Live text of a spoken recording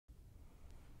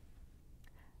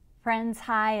Friends,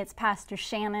 hi, it's Pastor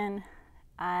Shannon.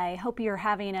 I hope you're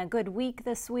having a good week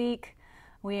this week.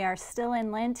 We are still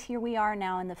in Lent. Here we are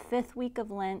now in the 5th week of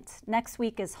Lent. Next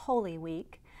week is Holy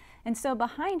Week. And so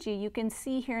behind you, you can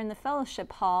see here in the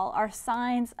fellowship hall are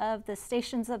signs of the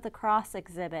Stations of the Cross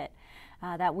exhibit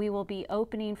that we will be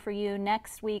opening for you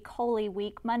next week, Holy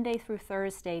Week, Monday through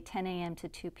Thursday, 10 a.m. to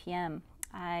 2 p.m.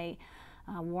 I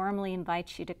warmly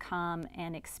invite you to come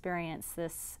and experience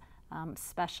this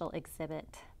special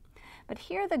exhibit. But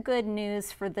hear the good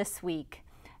news for this week.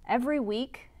 Every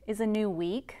week is a new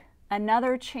week,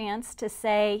 another chance to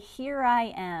say, here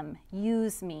I am,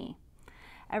 use me.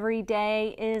 Every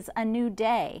day is a new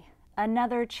day,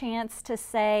 another chance to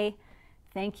say,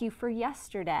 thank you for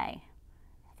yesterday,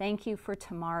 thank you for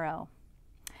tomorrow.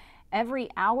 Every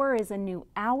hour is a new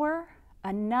hour,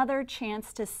 another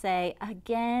chance to say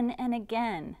again and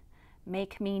again,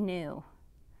 make me new.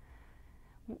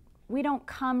 We don't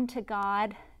come to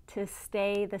God to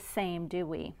stay the same, do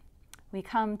we? We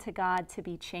come to God to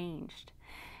be changed.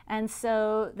 And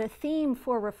so the theme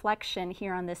for reflection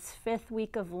here on this 5th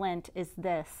week of Lent is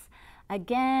this: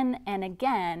 again and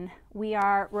again, we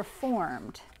are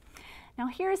reformed. Now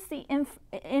here's the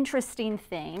interesting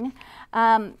thing.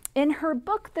 In her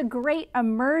book, The Great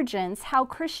Emergence, How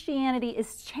Christianity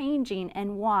is Changing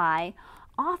and Why,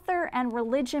 author and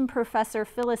religion professor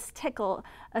Phyllis Tickle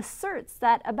asserts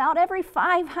that about every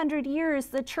 500 years,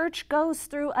 the church goes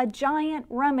through a giant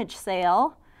rummage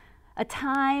sale, a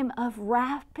time of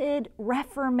rapid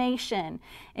reformation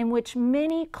in which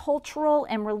many cultural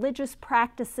and religious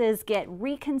practices get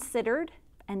reconsidered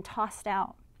and tossed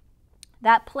out.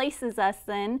 That places us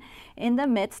then in the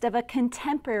midst of a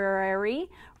contemporary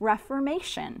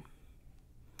Reformation.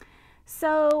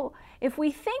 So if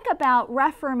we think about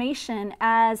Reformation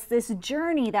as this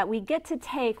journey that we get to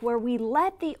take where we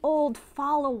let the old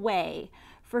fall away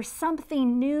for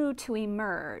something new to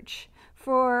emerge,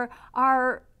 for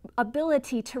our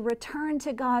ability to return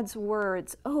to God's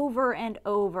words over and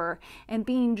over and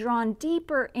being drawn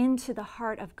deeper into the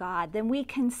heart of God, then we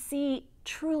can see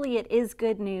truly it is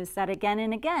good news that again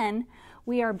and again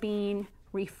we are being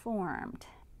reformed.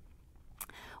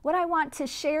 What I want to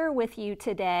share with you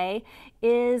today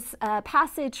is a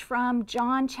passage from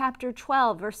John chapter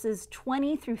 12, verses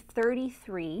 20 through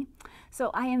 33.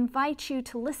 So I invite you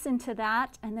to listen to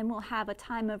that, and then we'll have a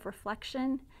time of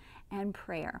reflection and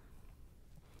prayer.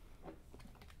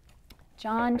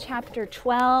 John chapter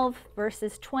 12,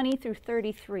 verses 20 through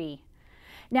 33.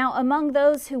 Now among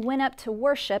those who went up to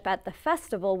worship at the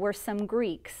festival were some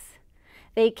Greeks.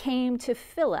 They came to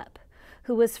Philip,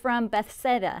 who was from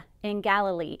Bethsaida in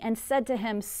Galilee, and said to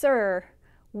him, Sir,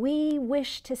 we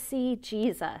wish to see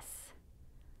Jesus.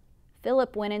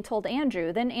 Philip went and told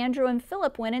Andrew. Then Andrew and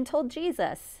Philip went and told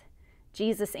Jesus.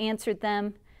 Jesus answered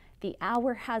them, The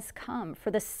hour has come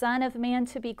for the Son of Man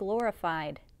to be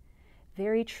glorified.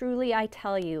 Very truly I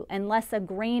tell you, unless a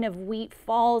grain of wheat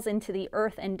falls into the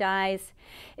earth and dies,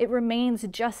 it remains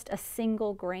just a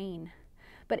single grain.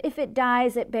 But if it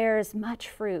dies, it bears much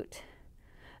fruit.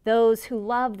 Those who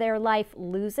love their life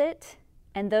lose it,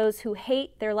 and those who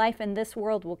hate their life in this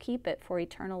world will keep it for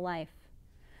eternal life.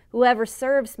 Whoever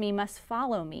serves me must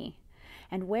follow me,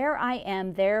 and where I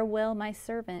am, there will my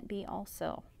servant be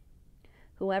also.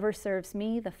 Whoever serves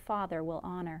me, the Father will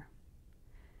honor.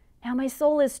 Now my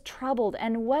soul is troubled,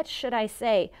 and what should I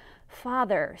say?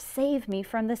 Father, save me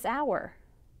from this hour.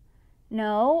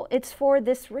 No, it's for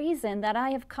this reason that I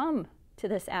have come to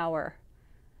this hour.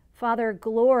 Father,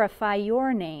 glorify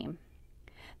your name.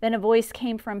 Then a voice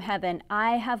came from heaven,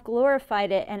 I have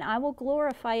glorified it, and I will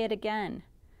glorify it again.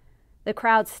 The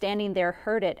crowd standing there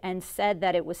heard it and said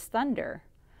that it was thunder.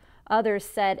 Others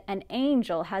said, an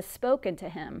angel has spoken to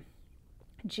him.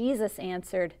 Jesus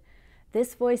answered,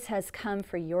 This voice has come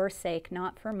for your sake,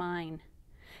 not for mine.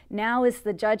 Now is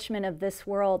the judgment of this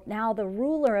world. Now the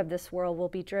ruler of this world will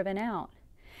be driven out.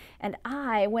 And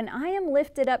I, when I am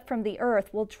lifted up from the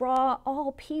earth, will draw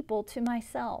all people to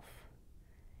myself.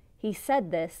 He said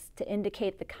this to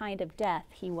indicate the kind of death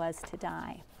he was to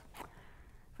die.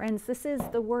 Friends, this is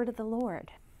the word of the Lord.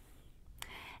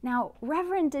 Now,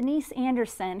 Reverend Denise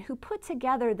Anderson, who put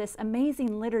together this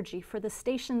amazing liturgy for the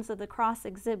Stations of the Cross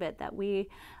exhibit that we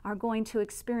are going to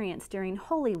experience during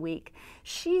Holy Week,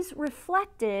 she's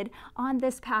reflected on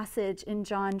this passage in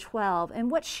John 12. And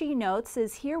what she notes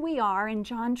is here we are in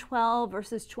John 12,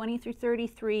 verses 20 through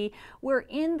 33. We're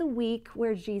in the week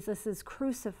where Jesus is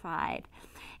crucified.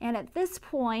 And at this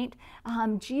point,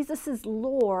 Jesus's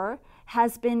lore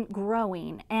has been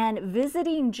growing, and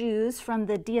visiting Jews from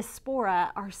the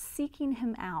diaspora are seeking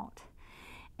him out.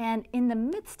 And in the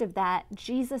midst of that,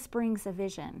 Jesus brings a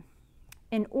vision.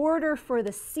 In order for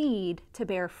the seed to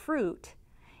bear fruit,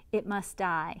 it must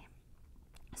die.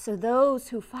 So those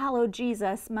who follow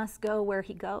Jesus must go where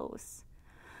he goes.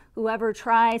 Whoever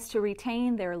tries to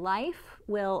retain their life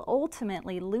will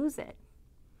ultimately lose it.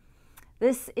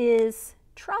 This is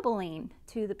troubling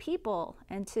to the people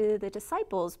and to the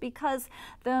disciples because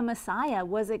the Messiah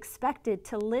was expected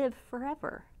to live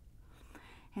forever.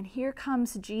 And here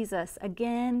comes Jesus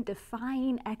again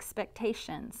defying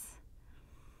expectations.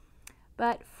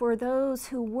 But for those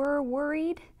who were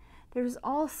worried, there's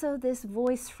also this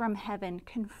voice from heaven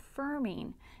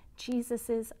confirming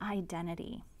Jesus'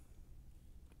 identity.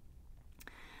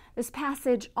 This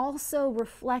passage also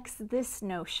reflects this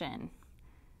notion.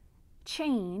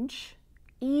 Change,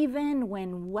 even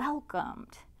when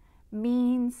welcomed,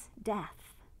 means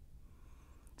death.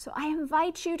 So I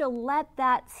invite you to let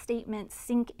that statement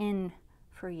sink in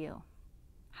for you.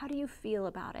 How do you feel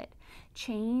about it?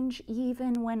 Change,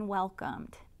 even when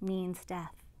welcomed, means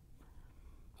death.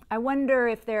 I wonder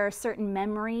if there are certain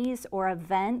memories or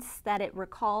events that it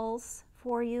recalls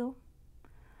for you.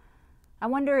 I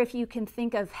wonder if you can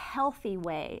think of healthy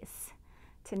ways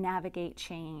to navigate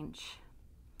change.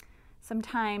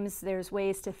 Sometimes there's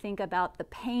ways to think about the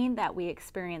pain that we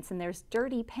experience, and there's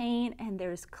dirty pain and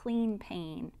there's clean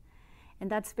pain. And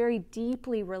that's very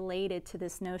deeply related to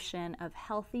this notion of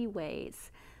healthy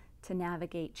ways to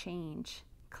navigate change.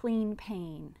 Clean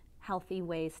pain, healthy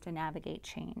ways to navigate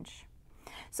change.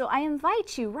 So I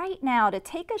invite you right now to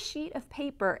take a sheet of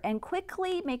paper and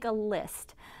quickly make a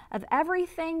list of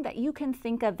everything that you can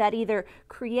think of that either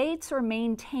creates or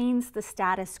maintains the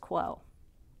status quo.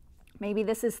 Maybe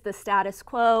this is the status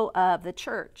quo of the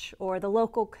church or the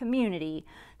local community,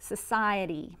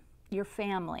 society, your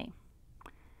family.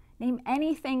 Name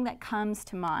anything that comes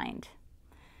to mind.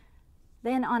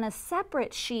 Then on a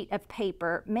separate sheet of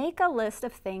paper, make a list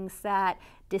of things that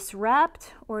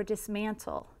disrupt or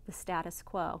dismantle the status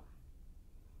quo.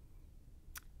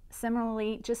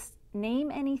 Similarly, just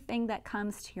name anything that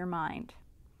comes to your mind.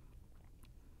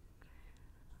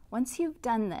 Once you've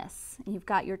done this, you've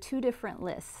got your two different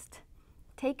lists,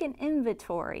 take an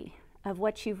inventory of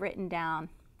what you've written down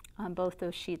on both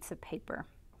those sheets of paper.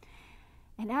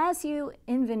 And as you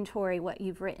inventory what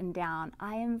you've written down,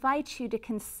 I invite you to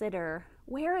consider,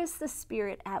 where is the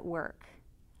Spirit at work?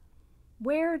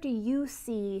 Where do you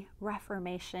see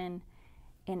Reformation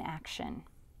in action?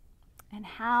 And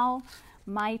how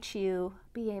might you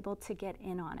be able to get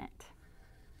in on it?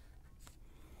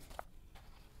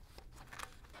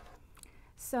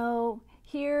 So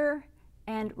hear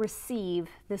and receive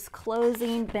this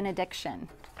closing benediction.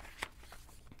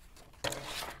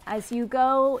 As you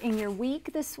go in your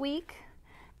week this week,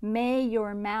 may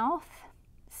your mouth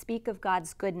speak of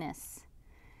God's goodness.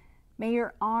 May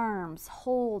your arms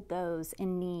hold those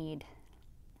in need.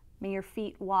 May your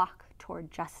feet walk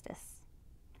toward justice.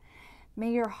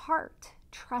 May your heart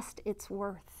trust its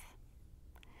worth.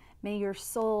 May your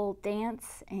soul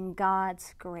dance in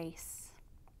God's grace.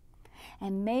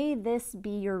 And may this be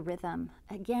your rhythm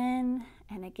again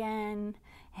and again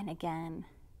and again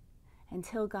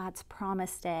until God's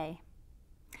promised day.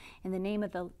 In the name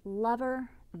of the lover,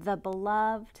 the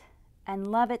beloved, and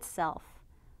love itself,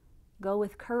 go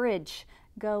with courage,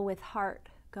 go with heart,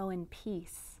 go in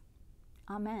peace.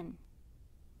 Amen.